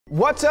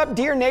What's up,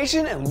 Deer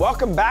Nation, and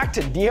welcome back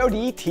to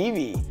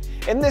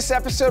DODTV. In this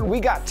episode, we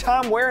got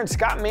Tom Ware and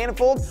Scott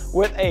Manifold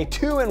with a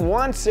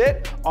 2-in-1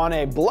 sit on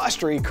a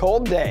blustery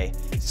cold day.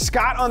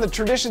 Scott on the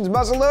Traditions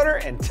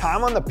muzzleloader and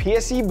Tom on the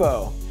PSE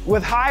bow.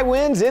 With high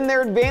winds in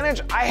their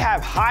advantage, I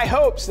have high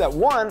hopes that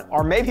one,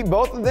 or maybe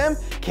both of them,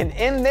 can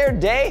end their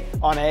day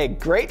on a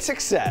great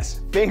success.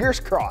 Fingers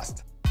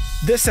crossed.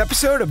 This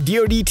episode of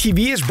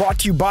DODTV is brought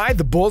to you by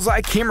the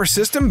Bullseye Camera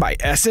System by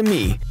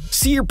SME.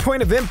 See your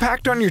point of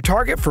impact on your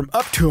target from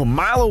up to a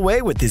mile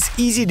away with this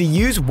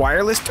easy-to-use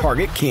wireless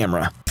target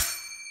camera.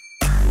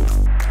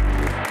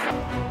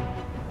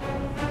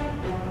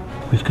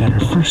 We've got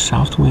our first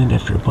south wind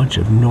after a bunch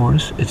of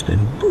north. It's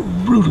been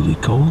brutally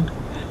cold.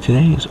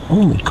 Today is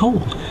only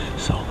cold.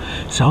 So,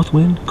 south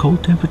wind,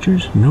 cold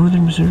temperatures,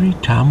 northern Missouri,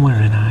 Tom Ware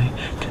and I.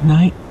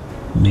 Tonight,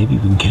 maybe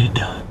we can get it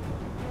done.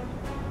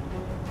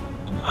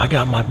 I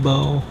got my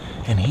bow,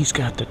 and he's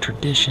got the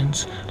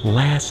Traditions.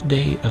 Last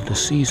day of the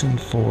season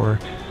for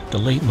the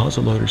late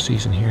muzzleloader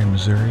season here in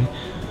Missouri.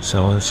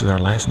 So this is our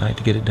last night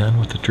to get it done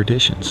with the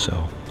Traditions.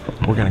 So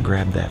we're gonna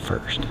grab that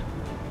first.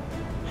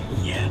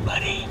 Yeah,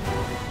 buddy.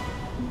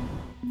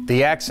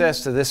 The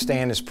access to this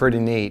stand is pretty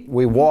neat.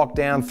 We walk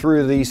down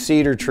through these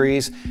cedar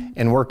trees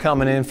and we're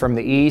coming in from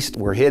the east.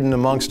 We're hidden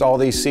amongst all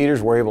these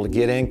cedars. We're able to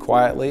get in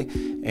quietly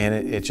and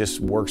it just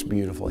works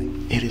beautifully.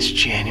 It is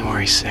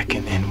January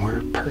 2nd and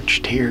we're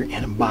perched here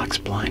in a box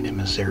blind in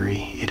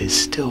Missouri. It is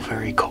still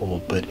very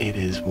cold, but it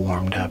is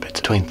warmed up. It's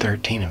between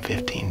 13 and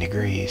 15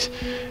 degrees,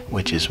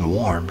 which is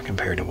warm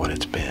compared to what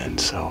it's been.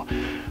 So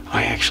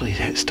I actually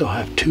still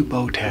have 2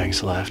 bow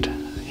tags left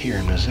here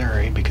in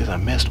Missouri because I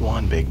missed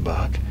one big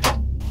buck.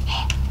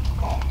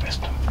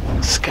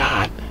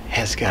 Scott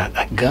has got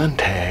a gun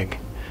tag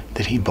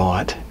that he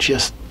bought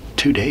just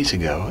 2 days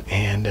ago,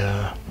 and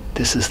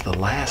this is the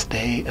last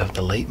day of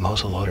the late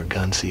muzzleloader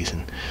gun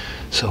season,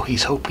 so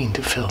he's hoping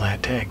to fill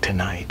that tag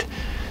tonight.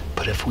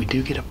 But if we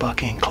do get a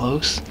buck in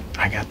close,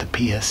 I got the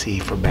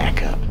PSE for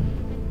backup.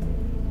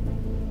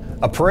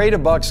 A parade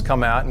of bucks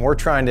come out and we're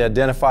trying to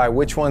identify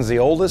which one's the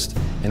oldest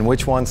and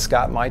which one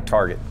Scott might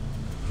target.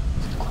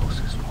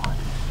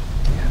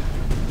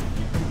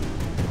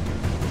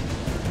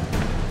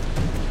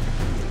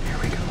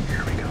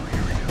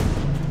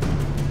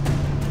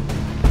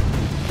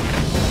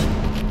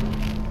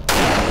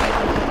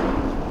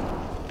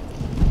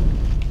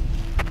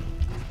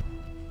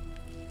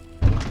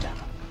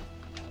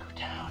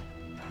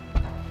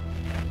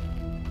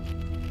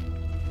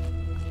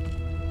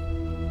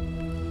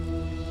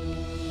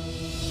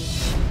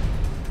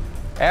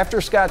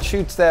 After Scott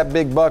shoots that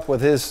big buck with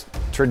his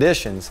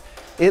Traditions,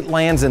 it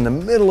lands in the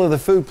middle of the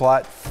food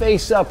plot,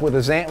 face up with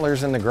his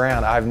antlers in the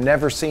ground. I've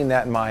never seen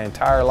that in my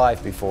entire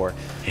life before.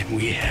 And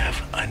we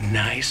have a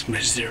nice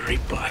Missouri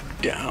buck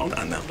down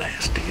on the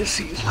last day of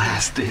season.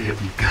 Last day of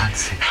gun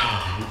season.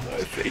 Oh,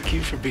 thank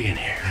you for being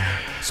here.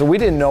 So we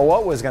didn't know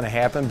what was going to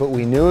happen, but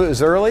we knew it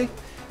was early,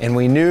 and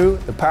we knew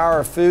the power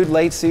of food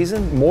late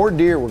season. More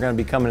deer were going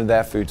to be coming to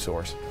that food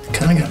source.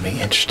 Kind of gonna be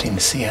interesting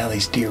to see how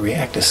these deer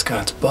react to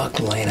Scott's buck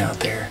laying out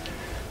there,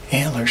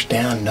 antlers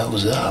down,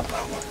 nose up.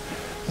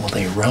 Will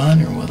they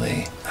run or will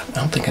they? I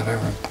don't think I've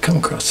ever come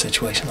across a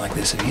situation like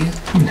this. Have you?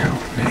 No,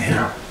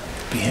 Yeah,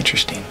 be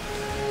interesting.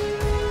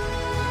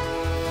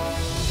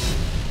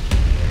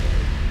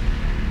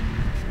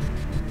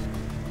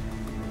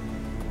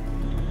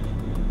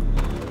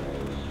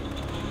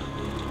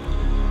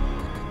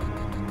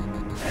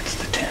 That's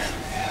the 10.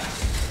 Yeah.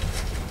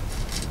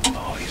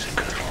 Oh, he's a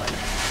good one.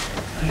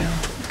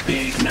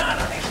 Big knot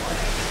on his leg.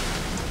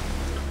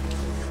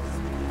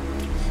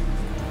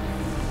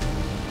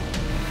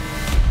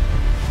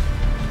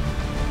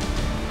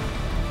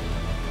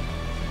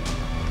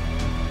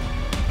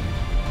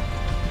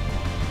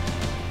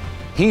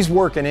 He's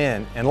working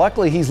in, and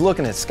luckily he's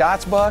looking at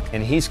Scott's buck,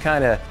 and he's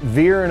kind of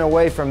veering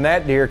away from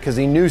that deer because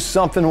he knew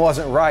something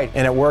wasn't right,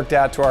 and it worked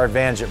out to our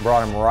advantage. It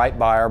brought him right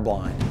by our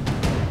blind.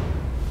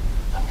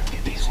 I'm gonna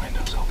get these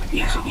windows open.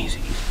 Easy, easy,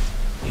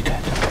 easy. You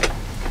got that.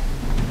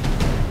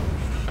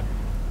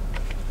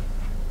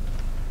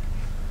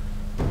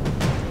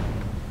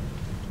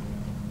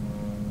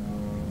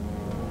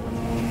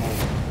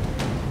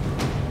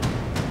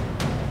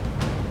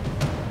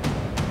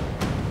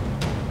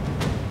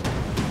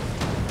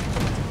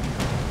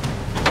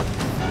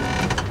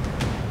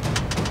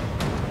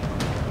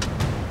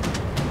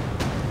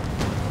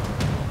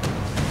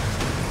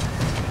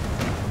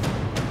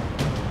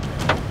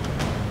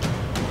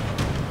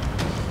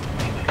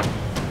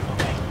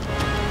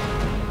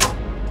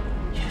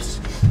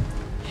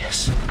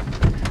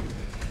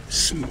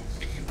 Smoke.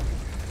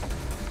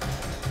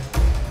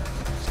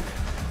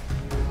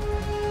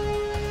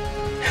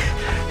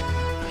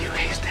 You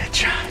aced that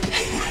shot.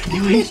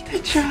 You aced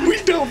that shot.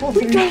 We doubled.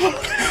 We doubled.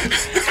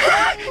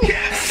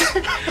 Yes.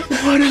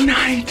 What a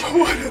night.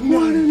 What a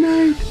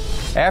night.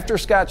 After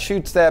Scott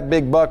shoots that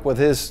big buck with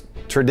his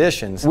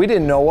Traditions, we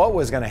didn't know what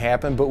was going to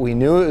happen, but we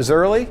knew it was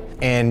early,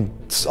 and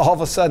all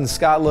of a sudden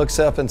Scott looks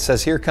up and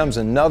says, here comes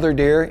another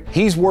deer.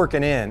 He's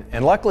working in,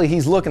 and luckily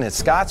he's looking at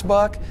Scott's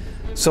buck,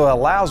 So it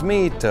allows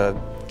me to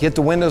get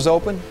the windows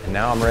open, and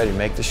now I'm ready to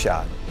make the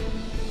shot.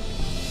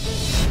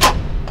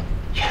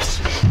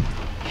 Yes.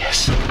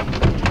 Yes.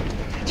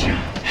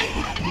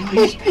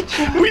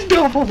 We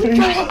doubled it.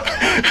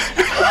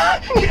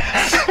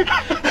 Yes.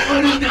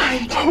 What a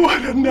night.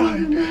 What a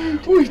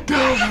night. We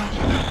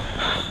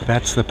doubled.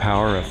 That's the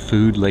power of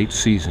food late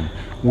season.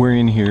 We're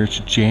in here, it's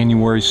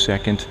January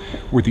 2nd.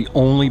 We're the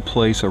only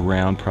place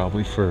around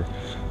probably for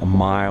a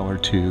mile or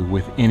two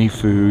with any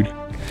food.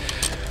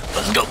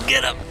 Let's go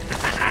get him.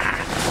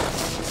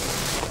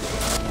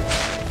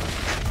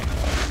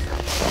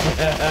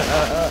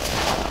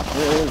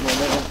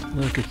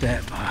 Look at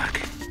that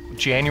buck.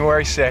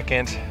 January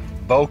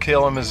 2nd, Bow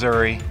Hill in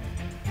Missouri,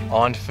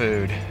 on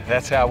food.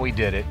 That's how we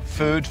did it.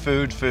 Food,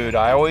 food, food.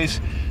 I always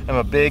am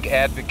a big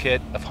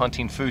advocate of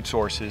hunting food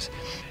sources,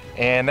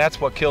 and that's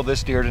what killed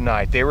this deer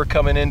tonight. They were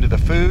coming into the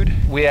food.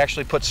 We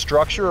actually put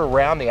structure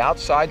around the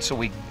outside so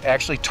we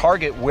actually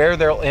target where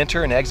they'll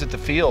enter and exit the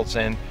fields,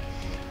 and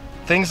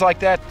things like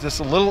that. Just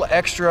a little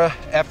extra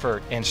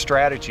effort and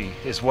strategy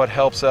is what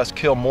helps us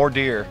kill more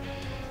deer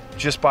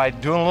just by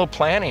doing a little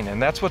planning,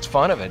 and that's what's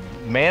fun of it.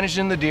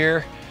 Managing the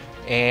deer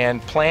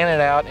and planning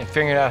it out and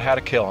figuring out how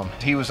to kill him.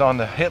 He was on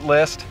the hit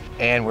list,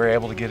 and we're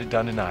able to get it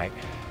done tonight.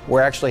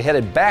 We're actually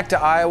headed back to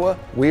Iowa.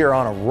 We are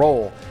on a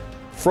roll.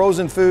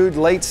 Frozen food,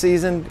 late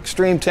season,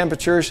 extreme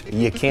temperatures,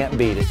 you can't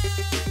beat it.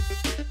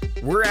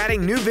 We're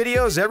adding new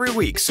videos every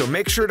week, so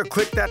make sure to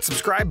click that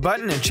subscribe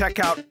button and check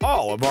out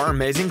all of our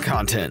amazing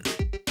content.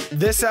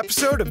 This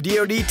episode of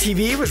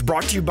DODTV was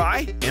brought to you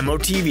by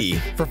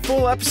MOTV. For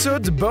full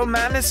episodes of Bow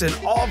Madness and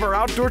all of our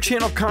outdoor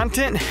channel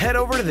content, head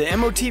over to the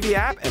MOTV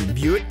app and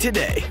view it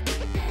today.